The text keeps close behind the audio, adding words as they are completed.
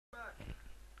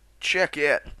Check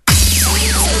it.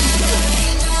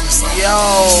 Yo.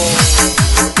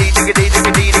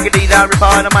 D, that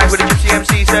reply on the mic with a gypsy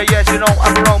MC. Say yes, you know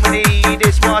I'm a Romany.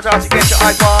 This smart house to get your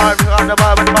iPod. On the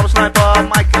bar with the bubble sniper.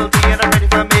 MICHAEL.D and I'm ready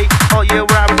for me. Oh yeah,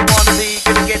 where I was wanna be.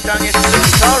 Gonna get down, yes,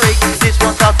 sorry. This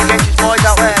one's out to get you boys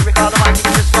out there. Record the mic,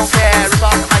 you just don't care. Reply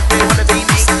on the mic, they wanna be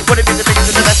me. Wanna be the biggest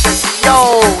and the best.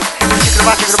 Yo.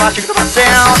 Chicken about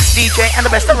sound. DJ and the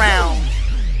best around.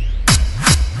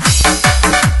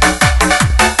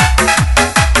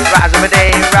 Rise of a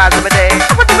day.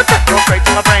 Go straight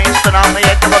to my brain, turn on my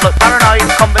head, till I look paranoid.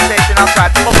 Conversation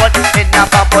outside for what? In that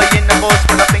bad boy in the bus,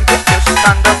 but I think it's just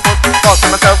stand up. Thought to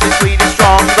myself, this weed is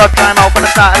strong. Got time out for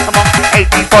the start, come on.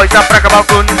 80 boys that brag about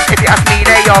guns. If you ask me,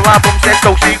 they all albums, they're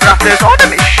so-see grafters. On a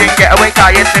mission, get away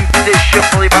tired, in position,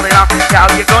 fully belly now. Get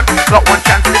out your gun, got one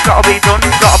chance and it's gotta be done.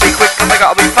 Gotta be quick and we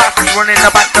gotta be fast. Run in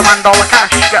the back, demand all the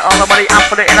cash. Get all the money and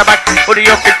put it in the bag. Put it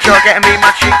your picture, getting me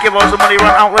mad. She give us the money,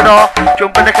 run out the door.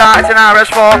 Jump in the car, it's an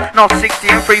RS4. Not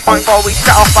 60 and 3.4, we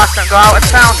set off fast and go out of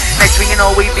town. Next thing you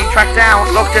know, we've been tracked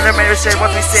down. Looked in the mirror, said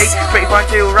what we see.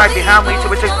 3.2 right behind me, so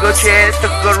we took good cheers.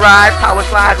 Took a good ride, power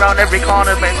slide round every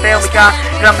corner. But fail me car,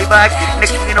 get on me back.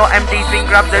 Next thing you know, MD's been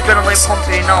grabbed, the adrenaline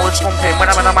pumping. Always pumping, when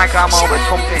I'm on the mic I'm always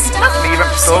pumping. That's me,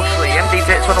 rep Stokely, MD's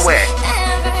hits on the way.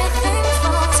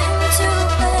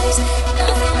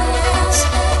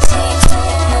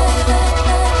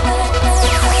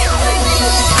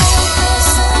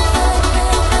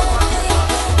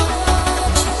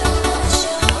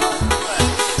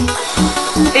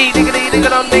 Hey,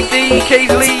 digga on Big D,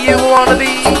 KAZIE, you wanna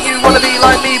be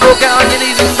like me, but get on your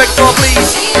knees and beg for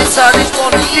please. Inside this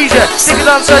one, DJ, digga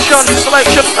on session,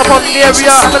 selection upon the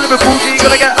area. I'm in Liverpool, G,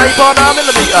 gonna get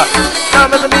 8.9mm.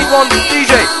 9mm one,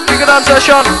 DJ, digga on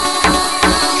session.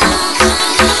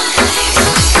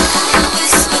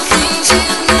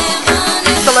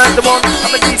 Select the one,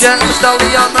 I'm a DJ, I'm a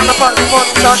stallion, and the party one,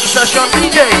 inside the session,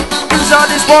 DJ. Inside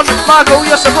this one, Marco,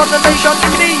 yes, upon the nation,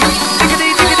 digga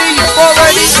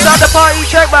already inside the party,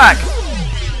 check back.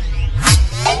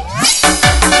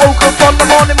 Woke up on the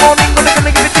morning,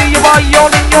 gonna give it to you while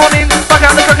yawning. Back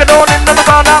out the crack of dawn, and I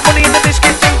found out money in the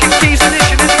biscuit, thinking keys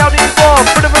edition is the Audi 4.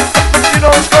 Bit of a you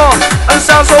know score, and it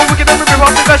sounds so wicked and rip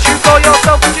off the best you call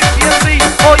yourself a gypsy MC.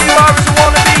 All you are is a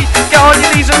wannabe. Get on your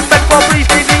knees and beg for please,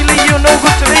 KAZIE, you're no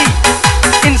good to me.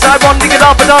 Inside one, dig it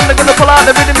up and down, they're gonna pull out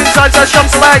the rhythm inside session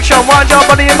selection. Wind your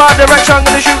body in my direction,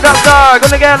 gonna shoot that star.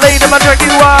 Gonna get laid in my track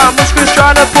you are. Muscles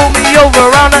trying to pull me over.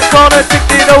 Around that corner,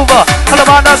 ticked it over. And I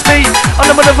might not speak. I'm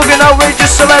the motherfucking outrageous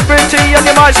celebrity. And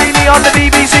you might see me on the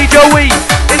BBC Joey.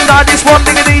 Inside this one,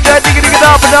 dig a DJ, dig it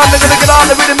up and down. They're gonna get on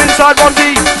the rhythm inside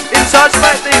 1D. Inside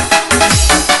selecting.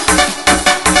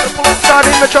 Pull upside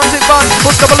in the transit van.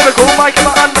 Put double lyrical, mic in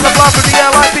my hand and I fly through the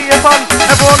air like Peter Pan.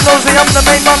 Everyone knows me, I'm the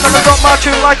main man and I got my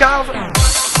tune like a house.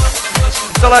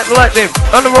 Select him,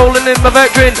 and I'm rolling in my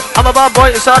veteran. I'm a bad boy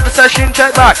inside the session,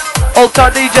 check back. Old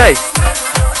tight DJ.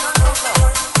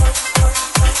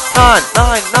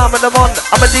 9 with the one.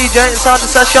 I'm a DJ inside the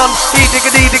session.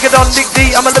 Digga don, dig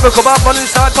D. I'm a lyrical bad boy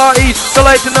inside party.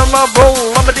 Selecting on my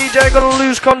roll. I'm a DJ, gonna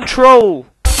lose control.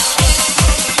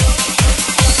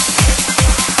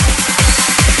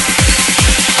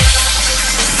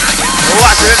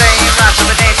 What's your name? That's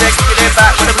the name, taking it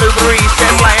back with the blue breeze.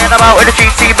 Get flying about with a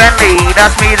GT Bentley.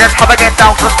 That's me, that's how I get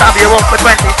down, so stab you up for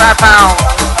 £25.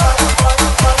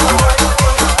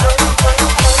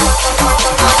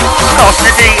 Costing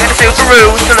a D and a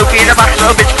Subaru. Saluki, the back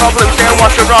little bitch called blue. Stay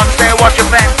watch your run, stay watch your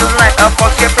fence. And let a fuck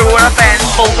get through with a fence.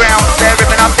 Full ground, stay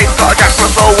ripping up things. Got a Jack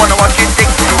Russell, wanna watch you sing.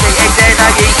 D-A-J,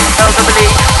 Naggy, L-W-D.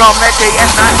 From the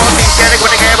DS9-14, get it, when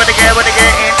they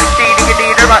get in. D-D-D,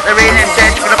 they're right there in.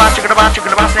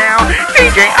 Chicken about now.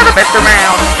 DJ and the best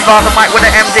around. You got the mic with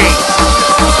the MD.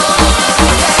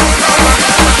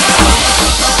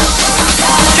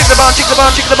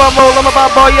 Chicken the bomb, roll, I'm a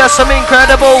bad boy, yes, I'm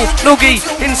incredible. Noogie,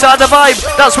 inside the vibe,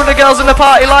 that's what the girls in the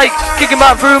party like. Kicking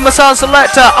back through my sound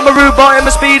selector. I'm a rude boy, I'm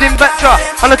a speeding Vectra.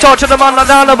 And I torture the man like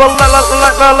Downable,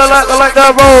 like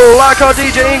the roll. Like our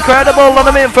DJ, incredible, and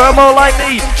I'm in for more like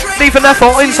me. Leave an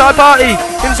effort inside party.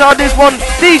 Inside this one,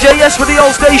 DJ, yes, for the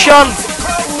old station.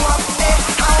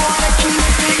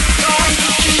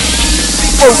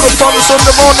 Woke up on a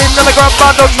Sunday morning and I grabbed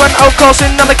my dogs, went out coursing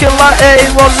and I killed like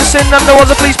it was a sin and there was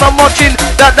a policeman watching.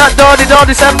 That Doddy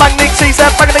said magnic, he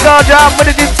said back in the guard jam when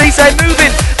it did he say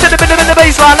moving to the bit in the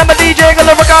baseline. I'm a DJ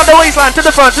gonna rock out the waistline to the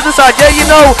front, to the side, yeah you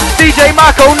know. DJ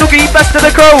Marco, Noogie, best of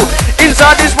the crew.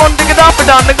 Inside this one, dig it up and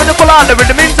down, they're gonna pull out the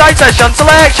rhythm inside session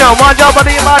selection. Wind your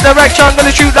body in my direction,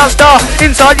 gonna shoot that star.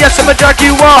 Inside, yes I'm a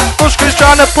Jaguar. Bushkers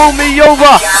trying to pull me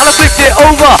over and I flipped it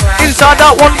over. Inside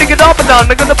that one, dig it up and down,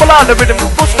 they're gonna pull out the rhythm.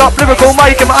 Full stop, lyrical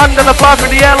mic in my hand and I fly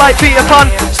through the air like Peter Pan.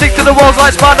 Stick to the walls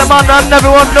like Spider-Man and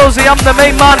everyone knows I'm the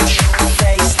main man.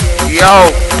 Yo,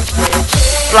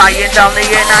 flying down the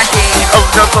A19,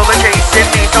 undercover chasing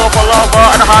me, so pull over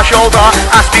on a hard shoulder.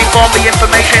 Ask me for the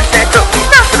information, they took me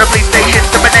back to the police station.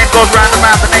 So my name goes round and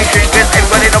round the nation, cause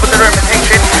everybody knows the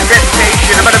reputation.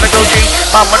 Reputation, I'm a bit of a go G,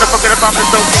 but motherfucker, I'm the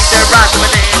so deep, they're right to my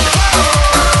name.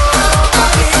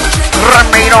 Run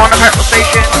me on the petrol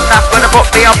station, that's when they put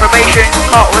me on probation.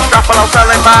 Caught with strap while I was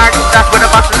selling bags, that's when the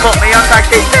bastards put me on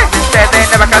taxi. Instead they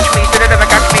never catch me, so they never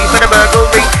catch me.